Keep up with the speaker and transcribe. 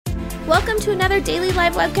Welcome to another daily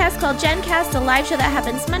live webcast called GenCast, a live show that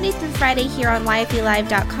happens Monday through Friday here on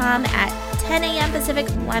YFElive.com at 10 a.m. Pacific,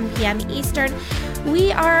 1 p.m. Eastern.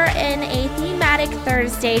 We are in a thematic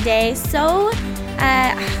Thursday day, so,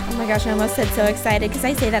 oh my gosh, I almost said so excited because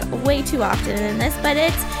I say that way too often in this, but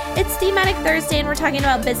it's thematic Thursday and we're talking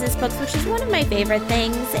about business books, which is one of my favorite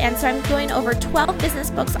things, and so I'm going over 12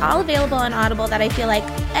 business books, all available on Audible, that I feel like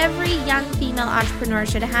every young female entrepreneur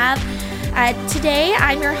should have. Today,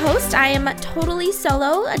 I'm your host. I am totally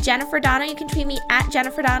solo, Jennifer Dono. You can tweet me at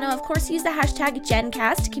Jennifer Dono. Of course, use the hashtag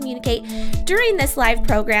GenCast to communicate during this live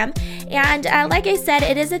program. And like I said,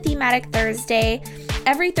 it is a thematic Thursday.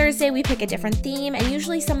 Every Thursday, we pick a different theme, and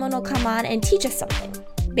usually someone will come on and teach us something.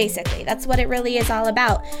 Basically, that's what it really is all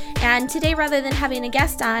about. And today, rather than having a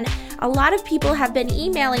guest on, a lot of people have been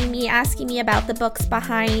emailing me, asking me about the books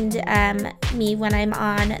behind me when I'm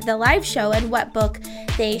on the live show and what book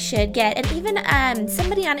they should get. And even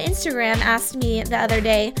somebody on Instagram asked me the other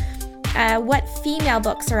day what female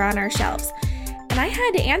books are on our shelves. And I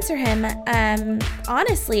had to answer him,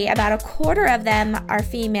 honestly, about a quarter of them are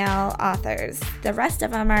female authors. The rest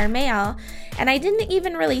of them are male. And I didn't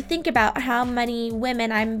even really think about how many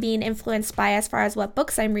women I'm being influenced by as far as what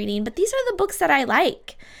books I'm reading. But these are the books that I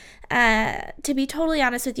like. To be totally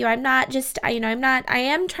honest with you, I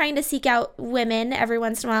am trying to seek out women every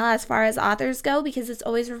once in a while as far as authors go, because it's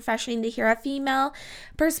always refreshing to hear a female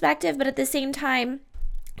perspective. But at the same time,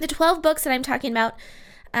 the 12 books that I'm talking about,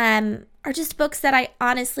 are just books that I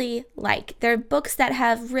honestly like. They're books that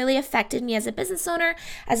have really affected me as a business owner,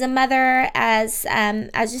 as a mother, as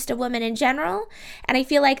just a woman in general, and I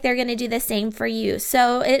feel like they're going to do the same for you.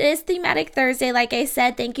 So it is Thematic Thursday, like I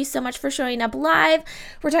said. Thank you so much for showing up live.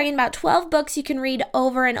 We're talking about 12 books you can read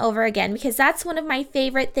over and over again, because that's one of my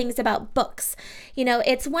favorite things about books. You know,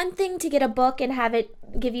 it's one thing to get a book and have it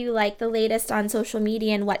give you like the latest on social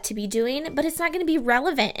media and what to be doing, but it's not going to be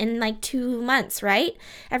relevant in like 2 months, right?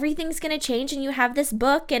 Everything's going to change, and you have this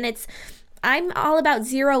book, and I'm all about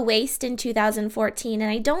zero waste in 2014,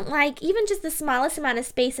 and I don't like even just the smallest amount of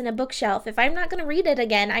space in a bookshelf. If I'm not going to read it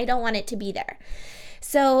again, I don't want it to be there.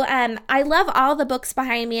 So I love all the books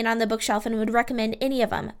behind me and on the bookshelf and would recommend any of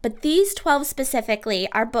them. But these 12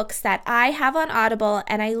 specifically are books that I have on Audible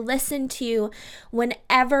and I listen to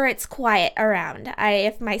whenever it's quiet around.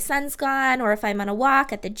 If my son's gone, or if I'm on a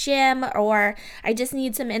walk at the gym, or I just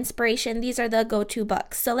need some inspiration, these are the go-to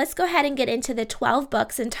books. So let's go ahead and get into the 12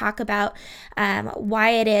 books and talk about why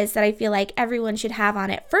it is that I feel like everyone should have on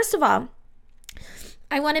it. First of all,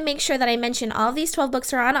 I want to make sure that I mention all of these 12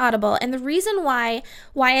 books are on Audible, and the reason why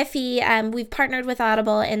YFE, we've partnered with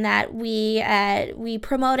Audible in that we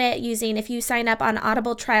promote it using, if you sign up on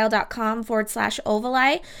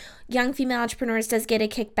audibletrial.com/Ovali, Young Female Entrepreneurs does get a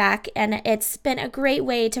kickback, and it's been a great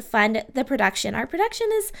way to fund the production. Our production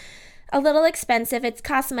is a little expensive. It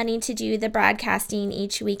costs money to do the broadcasting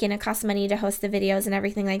each week, and it costs money to host the videos and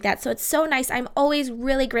everything like that. So it's so nice. I'm always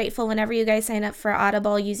really grateful whenever you guys sign up for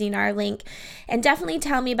Audible using our link, and definitely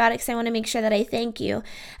tell me about it because I want to make sure that I thank you.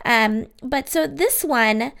 But so this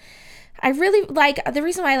one, I really like. The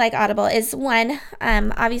reason why I like Audible is one,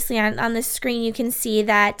 obviously on the screen you can see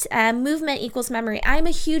that movement equals memory. I'm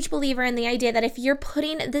a huge believer in the idea that if you're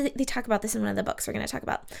putting, they talk about this in one of the books we're going to talk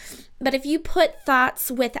about, but if you put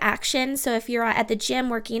thoughts with action, so if you're at the gym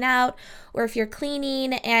working out, or if you're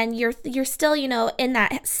cleaning and you're still, in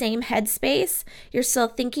that same headspace, you're still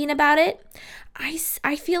thinking about it,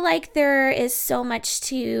 I feel like there is so much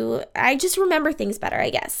I just remember things better,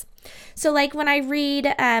 I guess. So like when I read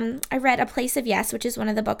A Place of Yes, which is one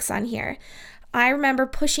of the books on here. I remember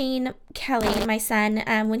pushing Kelly, my son,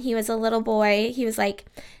 when he was a little boy. He was like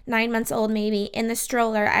 9 months old maybe, in the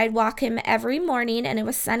stroller. I'd walk him every morning, and it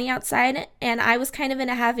was sunny outside, and I was kind of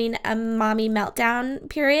having a mommy meltdown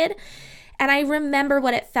period. And I remember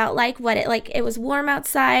what it felt like, it was warm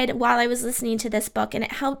outside while I was listening to this book, and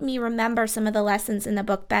it helped me remember some of the lessons in the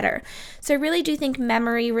book better. So I really do think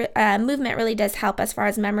movement really does help as far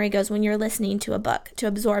as memory goes when you're listening to a book, to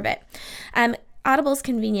absorb it. Audible's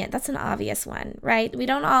convenient. That's an obvious one, right? We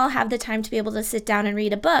don't all have the time to be able to sit down and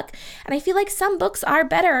read a book. And I feel like some books are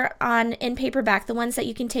better in paperback, the ones that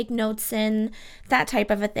you can take notes in, that type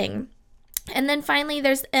of a thing. And then finally,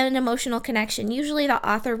 there's an emotional connection. Usually the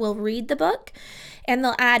author will read the book and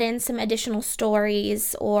they'll add in some additional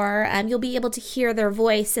stories, or you'll be able to hear their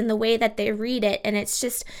voice in the way that they read it. And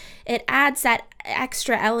it adds that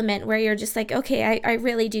extra element where you're just like, okay, I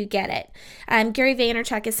really do get it. Gary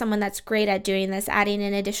Vaynerchuk is someone that's great at doing this, adding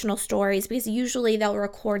in additional stories, because usually they'll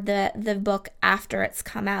record the book after it's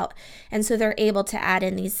come out. And so they're able to add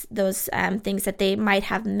in those things that they might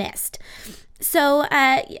have missed. So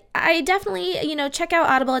I definitely, check out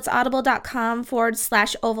Audible. It's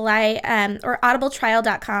audible.com/Ovali or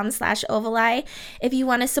audibletrial.com/Ovali. If you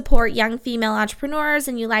want to support young female entrepreneurs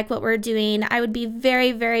and you like what we're doing, I would be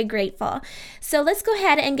very, very grateful. So let's go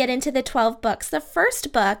ahead and get into the 12 books. The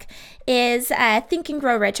first book is Think and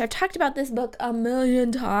Grow Rich. I've talked about this book a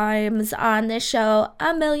million times on this show,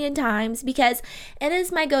 a million times, because it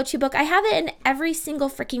is my go-to book. I have it in every single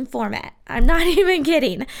freaking format. I'm not even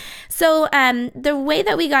kidding. So the way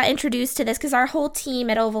that we got introduced to this, because our whole team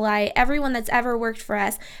at Ovali, everyone that's ever worked for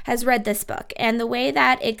us, has read this book. And the way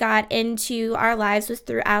that it got into our lives was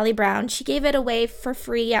through Allie Brown. She gave it away for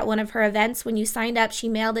free at one of her events. When you signed up, she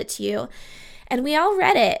mailed it to you. And we all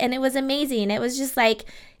read it, and it was amazing. It was just like,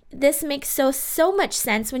 this makes so much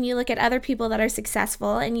sense when you look at other people that are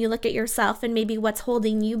successful and you look at yourself and maybe what's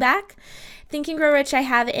holding you back. Think and Grow Rich I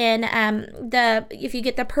have in if you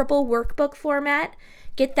get the purple workbook format,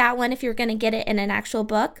 get that one if you're going to get it in an actual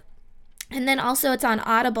book. And then also it's on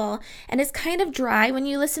Audible, and it's kind of dry when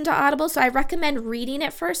you listen to Audible, so I recommend reading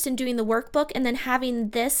it first and doing the workbook and then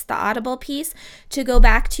having the Audible piece to go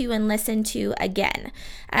back to and listen to again.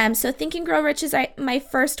 So Think and Grow Rich is my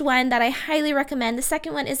first one that I highly recommend. The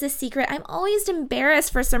second one is The Secret. I'm always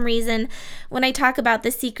embarrassed for some reason when I talk about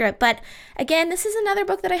The Secret, but again, this is another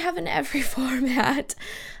book that I have in every format.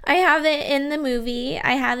 I have it in the movie,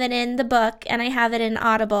 I have it in the book, and I have it in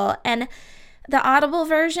Audible, and the Audible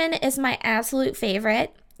version is my absolute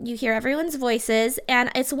favorite. You hear everyone's voices,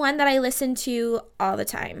 and it's one that I listen to all the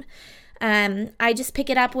time. I just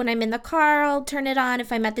pick it up when I'm in the car. I'll turn it on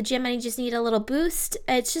if I'm at the gym and I just need a little boost.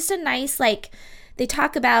 It's just a nice, they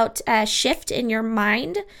talk about shift in your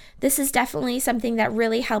mind. This is definitely something that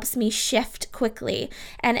really helps me shift quickly.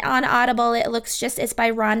 And on Audible, it's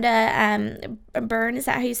by Rhonda Byrne. Is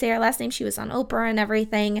that how you say her last name? She was on Oprah and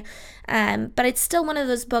everything. But it's still one of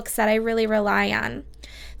those books that I really rely on.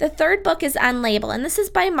 The third book is Unlabel, and this is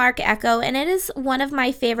by Mark Echo, and it is one of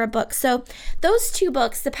my favorite books. So those two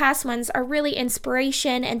books, the past ones, are really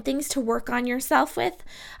inspiration and things to work on yourself with.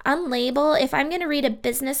 Unlabel, if I'm going to read a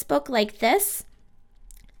business book like this,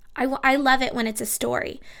 I love it when it's a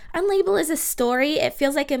story. Unlabel is a story. It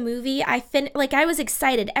feels like a movie. I was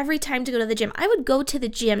excited every time to go to the gym. I would go to the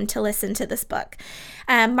gym to listen to this book.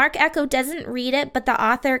 Mark Echo doesn't read it, but the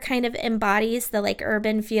author kind of embodies the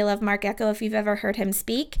urban feel of Mark Echo if you've ever heard him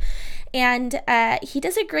speak. And he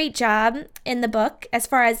does a great job in the book as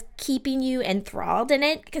far as keeping you enthralled in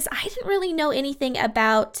it, because I didn't really know anything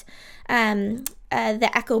about the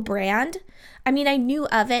Echo brand. I mean, I knew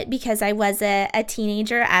of it because I was a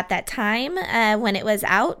teenager at that time when it was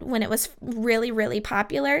out, when it was really, really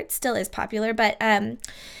popular. It still is popular, but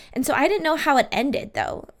and so I didn't know how it ended,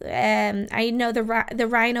 though. I know the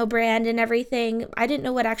Rhino brand and everything. I didn't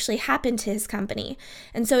know what actually happened to his company.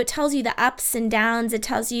 And so it tells you the ups and downs. It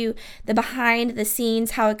tells you the behind the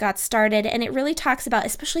scenes, how it got started. And it really talks about,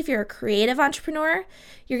 especially if you're a creative entrepreneur,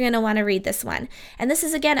 you're going to want to read this one. And this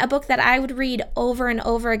is, again, a book that I would read over and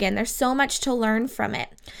over again. There's so much to learn from it.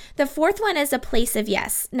 The fourth one is A Place of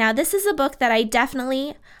Yes. Now, this is a book that I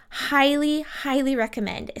definitely highly, highly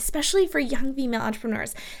recommend, especially for young female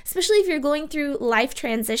entrepreneurs, especially if you're going through life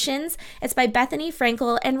transitions. It's by Bethany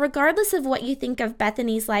Frankel, and regardless of what you think of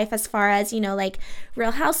Bethany's life as far as,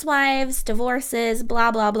 Real Housewives, divorces,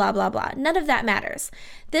 blah, blah, blah, blah, blah, none of that matters.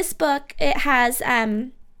 This book, it has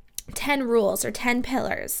 10 rules or 10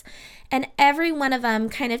 pillars. And every one of them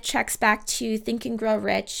kind of checks back to Think and Grow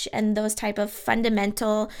Rich and those type of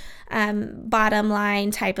fundamental bottom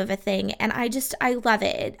line type of a thing. And I love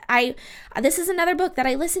it. This is another book that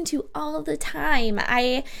I listen to all the time.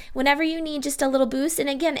 Whenever you need just a little boost, and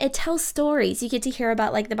again, it tells stories. You get to hear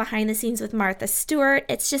about the behind the scenes with Martha Stewart.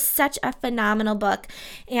 It's just such a phenomenal book.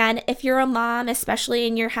 And if you're a mom, especially,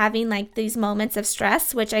 and you're having these moments of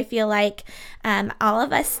stress, which I feel like all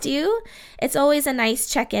of us do, it's always a nice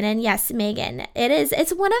check-in. And yes, Megan,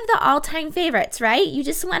 it's one of the all-time favorites, right? You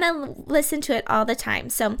just want to listen to it all the time.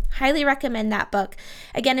 So highly recommend that book.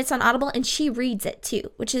 Again, it's on Audible, and she reads it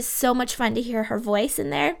too, which is so much fun to hear her voice in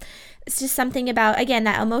there. It's just something about, again,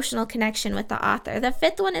 that emotional connection with the author. The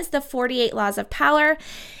fifth one is The 48 Laws of Power.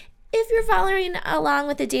 If you're following along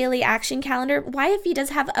with the daily action calendar, YFE does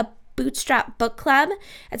have a Bootstrap Book Club.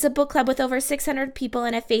 It's a book club with over 600 people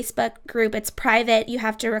in a Facebook group. It's private. You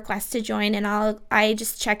have to request to join, and I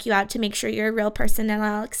just check you out to make sure you're a real person, and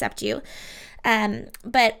I'll accept you.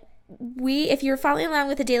 But if you're following along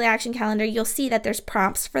with the daily action calendar, you'll see that there's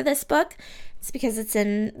prompts for this book. It's because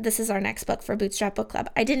this is our next book for Bootstrap Book Club.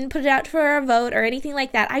 I didn't put it out for a vote or anything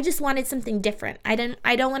like that. I just wanted something different. I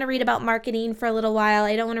don't want to read about marketing for a little while.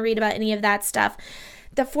 I don't want to read about any of that stuff.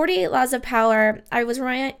 The 48 Laws of Power, I was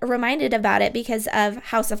reminded about it because of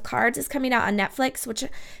House of Cards is coming out on Netflix, which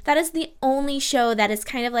that is the only show that is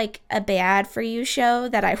kind of like a bad for you show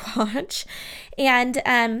that I watch. And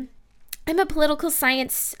I was a political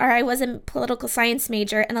science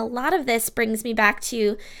major, and a lot of this brings me back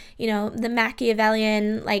to, the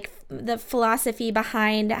Machiavellian, like the philosophy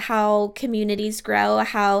behind how communities grow,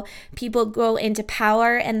 how people go into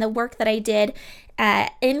power, and the work that I did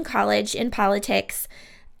in college in politics.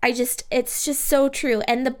 It's just so true.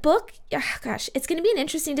 And the book, it's going to be an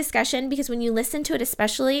interesting discussion because when you listen to it,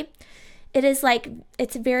 especially, it is like,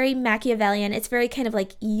 it's very Machiavellian. It's very kind of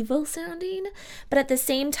like evil sounding, but at the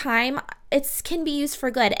same time, it can be used for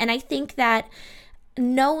good. And I think that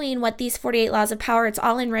knowing what these 48 laws of power, it's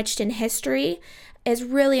all enriched in history, is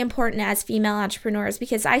really important as female entrepreneurs,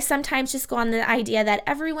 because I sometimes just go on the idea that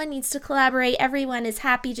everyone needs to collaborate, everyone is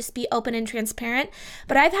happy, just be open and transparent.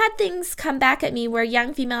 But I've had things come back at me where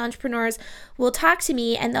young female entrepreneurs will talk to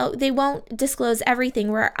me and they won't disclose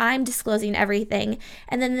everything, where I'm disclosing everything.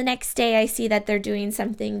 And then the next day I see that they're doing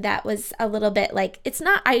something that was a little bit like,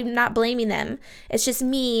 I'm not blaming them. It's just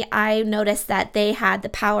me. I noticed that they had the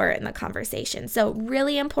power in the conversation. So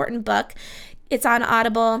really important book. It's on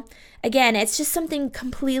Audible. Again, it's just something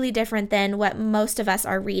completely different than what most of us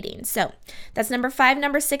are reading. So that's number 5.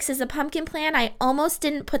 Number 6 is A Pumpkin Plan. I almost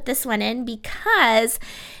didn't put this one in because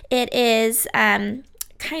it is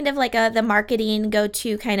kind of like the marketing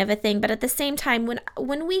go-to kind of a thing. But at the same time,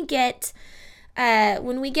 when we get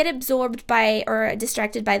absorbed by or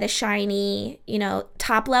distracted by the shiny,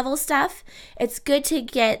 top level stuff, it's good to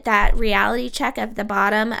get that reality check at the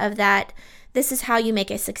bottom of that. This is how you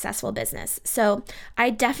make a successful business. So I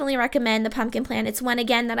definitely recommend The Pumpkin Plan. It's one,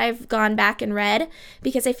 again, that I've gone back and read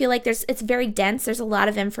because I feel like it's very dense. There's a lot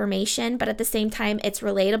of information, but at the same time, it's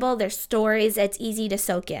relatable. There's stories. It's easy to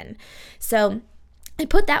soak in. So I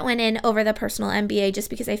put that one in over the personal MBA just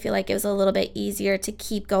because I feel like it was a little bit easier to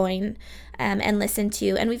keep going and listen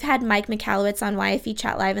to. And we've had Mike Michalowicz on YFE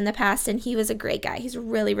Chat Live in the past, and he was a great guy. He's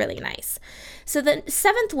really, really nice. So the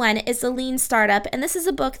 7th one is The Lean Startup, and this is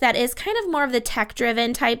a book that is kind of more of the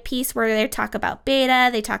tech-driven type piece where they talk about beta,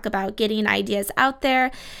 they talk about getting ideas out there,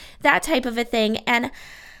 that type of a thing. And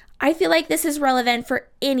I feel like this is relevant for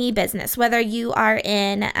any business, whether you are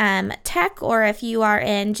in tech or if you are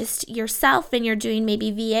in just yourself and you're doing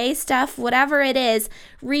maybe VA stuff, whatever it is,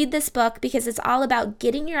 read this book because it's all about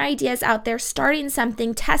getting your ideas out there, starting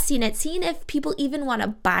something, testing it, seeing if people even want to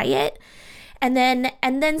buy it, and then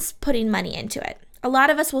putting money into it. A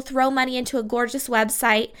lot of us will throw money into a gorgeous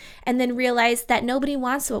website and then realize that nobody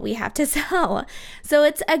wants what we have to sell. So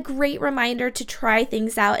it's a great reminder to try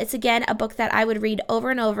things out. It's, again, a book that I would read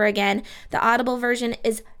over and over again. The Audible version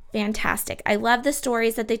is fantastic. I love the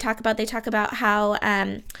stories that they talk about. They talk about how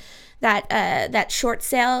that short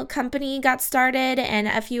sale company got started and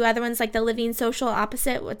a few other ones like the Living Social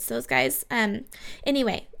Opposite. What's those guys?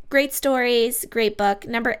 Anyway. Great stories, great book.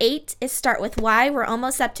 Number 8 is Start With Why. We're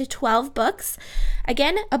almost up to 12 books.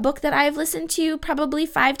 Again, a book that I've listened to probably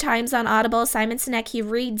 5 times on Audible. Simon Sinek, he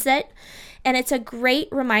reads it. And it's a great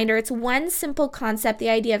reminder. It's one simple concept, the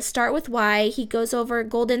idea of start with why. He goes over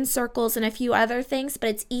golden circles and a few other things, but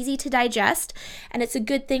it's easy to digest. And it's a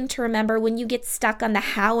good thing to remember when you get stuck on the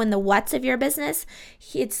how and the what's of your business.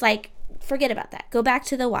 It's like, forget about that. Go back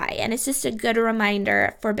to the why. And it's just a good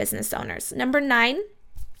reminder for business owners. Number 9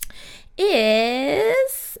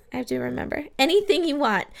 is, I have to remember, Anything You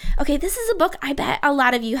Want. Okay, this is a book I bet a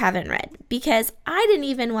lot of you haven't read because I didn't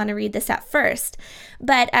even want to read this at first.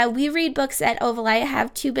 But we read books at Oval. I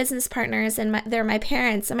have 2 business partners and they're my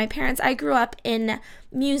parents. And my parents, I grew up in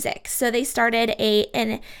music. So they started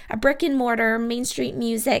a brick and mortar Main Street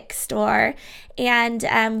music store,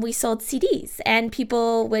 and we sold CDs and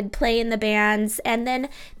people would play in the bands, and then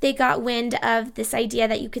they got wind of this idea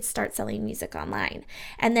that you could start selling music online,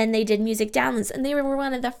 and then they did music downloads, and they were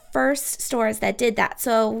one of the first stores that did that.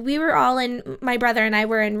 So we were all my brother and I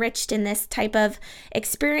were enriched in this type of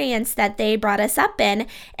experience that they brought us up in,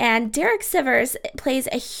 and Derek Sivers plays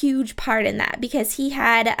a huge part in that because he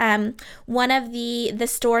had one of the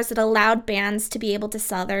stores that allowed bands to be able to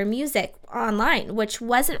sell their music online, which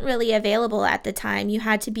wasn't really available at the time. You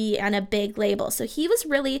had to be on a big label. So he was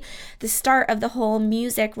really the start of the whole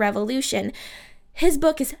music revolution. His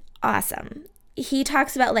book is awesome. He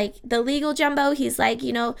talks about like the legal jumbo. He's like,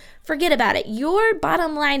 forget about it. Your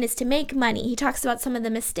bottom line is to make money. He talks about some of the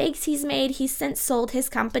mistakes he's made. He's since sold his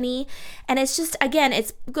company. And it's just, again,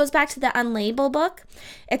 it goes back to the Unlabel book.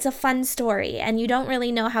 It's a fun story. And you don't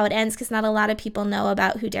really know how it ends because not a lot of people know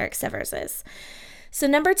about who Derek Sivers is. So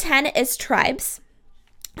number 10 is Tribes.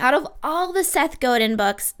 Out of all the Seth Godin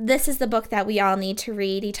books, this is the book that we all need to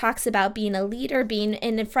read. He talks about being a leader, being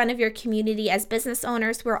in front of your community as business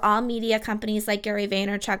owners. We're all media companies, like Gary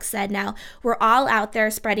Vaynerchuk said now. We're all out there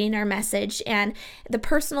spreading our message, and the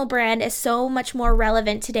personal brand is so much more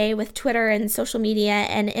relevant today with Twitter and social media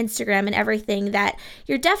and Instagram and everything, that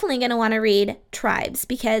you're definitely going to want to read Tribes,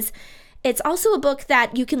 because it's also a book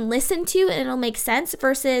that you can listen to and it'll make sense,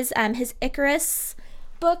 versus his Icarus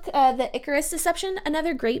book, The Icarus Deception,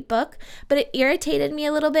 another great book, but it irritated me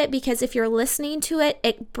a little bit because if you're listening to it,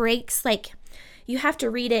 it breaks, like, you have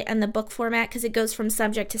to read it in the book format because it goes from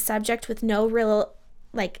subject to subject with no real,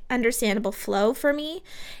 like, understandable flow for me,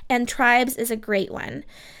 and Tribes is a great one.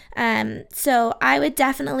 So I would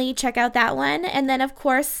definitely check out that one. And then, of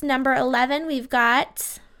course, number 11, we've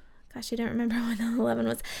got, gosh, I don't remember what 11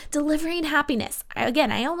 was, Delivering Happiness.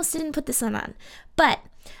 Again, I almost didn't put this one on, but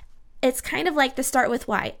it's kind of like the Start With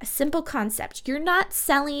Why, a simple concept. We're not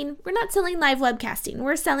selling live webcasting.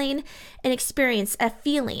 We're selling an experience, a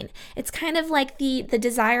feeling. It's kind of like the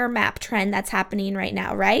desire map trend that's happening right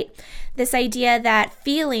now, right? This idea that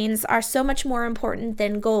feelings are so much more important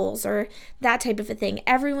than goals or that type of a thing.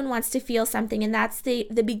 Everyone wants to feel something, and that's the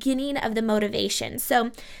beginning of the motivation.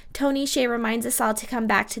 So Tony Hsieh reminds us all to come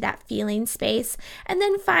back to that feeling space. And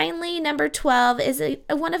then finally, number 12 is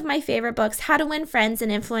one of my favorite books, How to Win Friends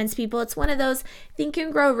and Influence People. It's one of those Think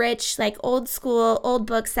and Grow Rich, like old school, old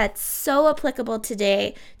books that's so applicable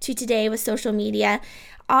today with social media.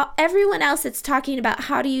 Everyone else that's talking about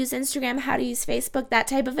how to use Instagram, how to use Facebook, that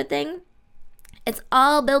type of a thing, it's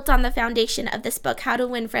all built on the foundation of this book, How to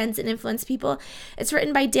Win Friends and Influence People. It's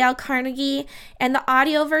written by Dale Carnegie, and the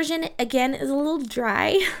audio version, again, is a little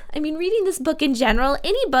dry. I mean, reading this book in general,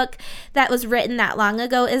 any book that was written that long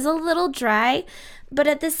ago is a little dry, but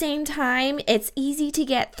at the same time, it's easy to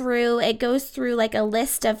get through. It goes through like a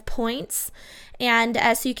list of points, and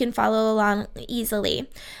so you can follow along easily.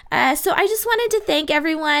 So I just wanted to thank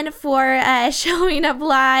everyone for showing up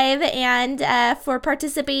live and for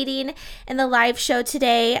participating in the live show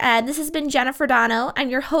today. This has been Jennifer Dono. I'm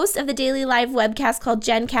your host of the daily live webcast called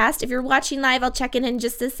GenCast. If you're watching live, I'll check in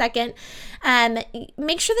just a second.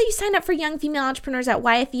 Make sure that you sign up for Young Female Entrepreneurs at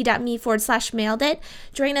yfe.me/mailed it.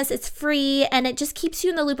 Join us. It's free, and it just keeps you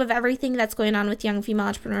in the loop of everything that's going on with Young Female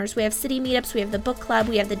Entrepreneurs. We have city meetups, we have the book club,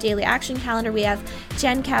 we have the daily action calendar, we have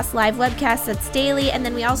GenCast live webcasts that's daily, and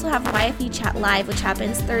then we also have YFE Chat Live, which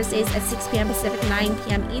happens Thursdays at 6 p.m. Pacific, 9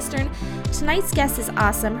 p.m. Eastern. Tonight's guest is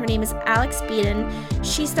awesome. Her name is Alex Beaton.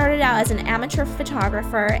 She started out as an amateur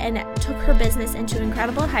photographer and took her business into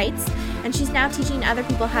incredible heights, and she's now teaching other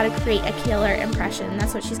people how to create a killer impression.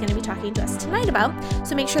 That's what she's going to be talking to us tonight about,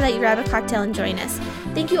 so make sure that you grab a cocktail and join us.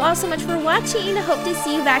 Thank you all so much for watching. Hope to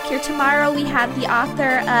see you back here tomorrow. We have the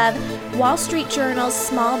author of Wall Street Journal's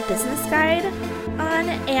Small Business Guide on,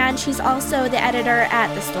 and she's also the editor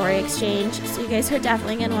at The Story Exchange, so you guys are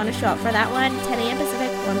definitely going to want to show up for that one. 10 a.m. Pacific,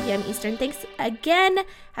 1 p.m. Eastern. Thanks again.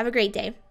 Have a great day.